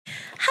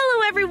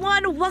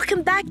everyone,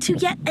 welcome back to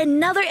yet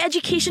another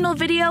educational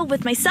video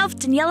with myself,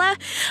 Daniela.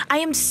 I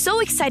am so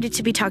excited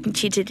to be talking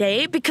to you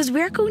today because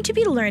we're going to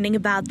be learning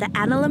about the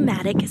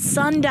Analemmatic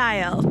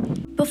Sundial.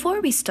 Before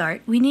we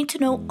start, we need to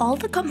know all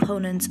the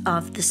components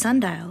of the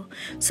sundial.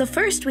 So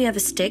first we have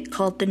a stick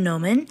called the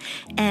gnomon,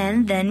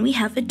 and then we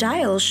have a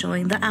dial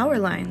showing the hour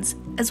lines,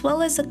 as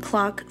well as a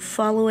clock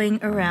following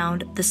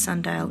around the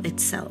sundial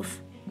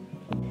itself.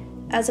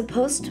 As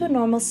opposed to a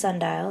normal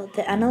sundial,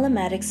 the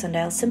analemmatic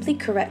sundial simply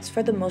corrects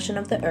for the motion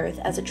of the Earth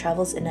as it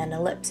travels in an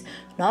ellipse,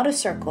 not a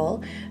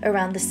circle,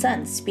 around the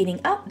sun, speeding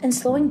up and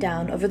slowing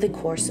down over the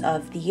course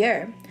of the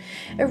year.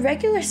 A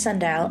regular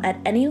sundial at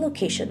any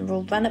location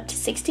will run up to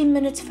 16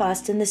 minutes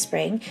fast in the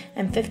spring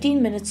and 15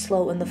 minutes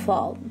slow in the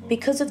fall,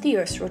 because of the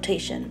Earth's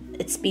rotation.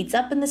 It speeds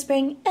up in the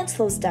spring and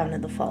slows down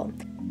in the fall.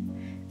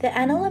 The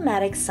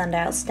analemmatic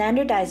sundial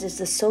standardizes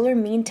the solar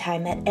mean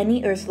time at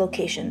any Earth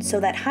location so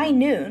that high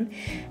noon,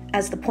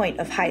 as the point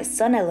of highest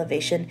sun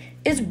elevation,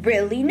 is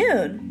really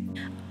noon.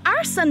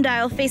 Our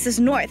sundial faces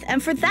north,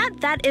 and for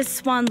that is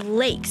Swan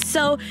Lake.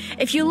 So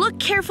if you look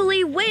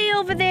carefully way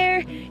over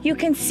there, you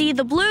can see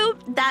the blue,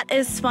 that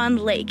is Swan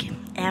Lake.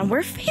 And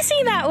we're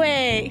facing that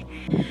way.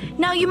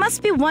 Now you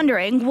must be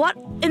wondering, what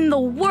in the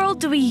world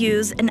do we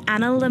use an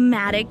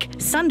analemmatic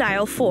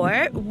sundial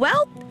for?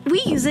 Well,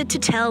 we use it to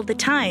tell the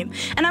time,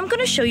 and I'm going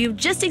to show you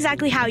just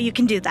exactly how you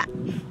can do that.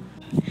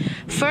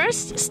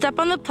 First, step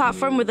on the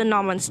platform with a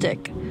gnomon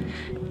stick.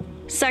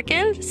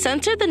 Second,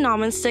 center the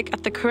gnomon stick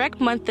at the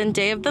correct month and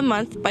day of the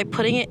month by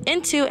putting it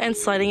into and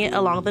sliding it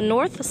along the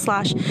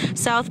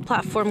north/south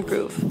platform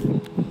groove.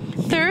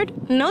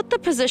 Third, note the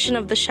position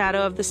of the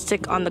shadow of the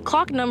stick on the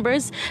clock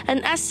numbers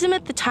and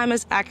estimate the time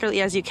as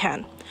accurately as you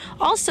can.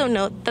 Also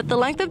note that the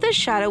length of the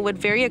shadow would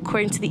vary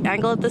according to the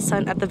angle of the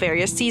sun at the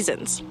various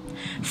seasons.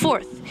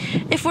 Fourth,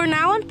 if we're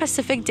now on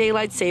Pacific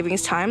Daylight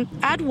Savings Time,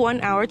 add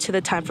 1 hour to the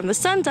time from the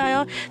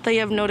sundial that you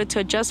have noted to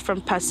adjust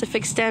from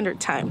Pacific Standard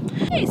Time.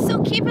 Okay,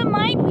 so keep in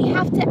mind we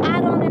have to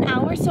add on an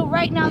hour. So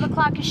right now the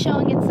clock is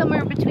showing it's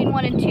somewhere between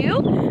 1 and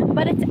 2,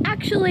 but it's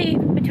actually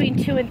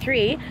between 2 and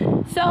 3.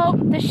 So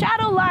the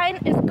shadow line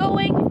is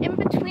going in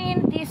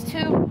between these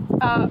two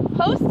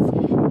posts,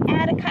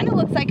 and it kind of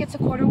looks like it's a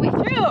quarter way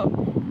through.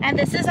 And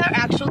this is our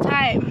actual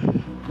time.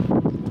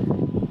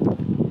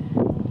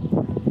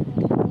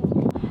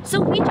 So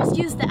we just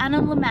used the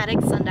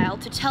analemmatic sundial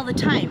to tell the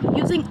time,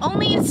 using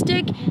only a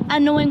stick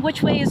and knowing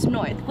which way is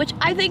north, which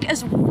I think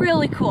is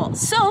really cool.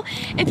 So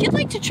if you'd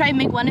like to try and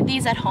make one of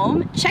these at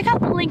home, check out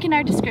the link in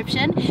our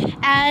description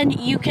and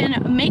you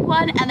can make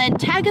one and then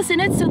tag us in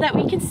it so that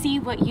we can see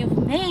what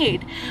you've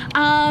made.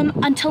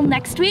 Until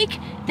next week,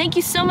 thank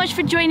you so much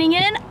for joining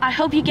in. I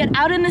hope you get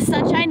out in the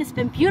sunshine. It's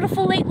been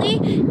beautiful lately,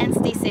 and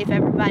stay safe,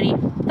 everybody.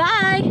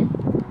 Bye!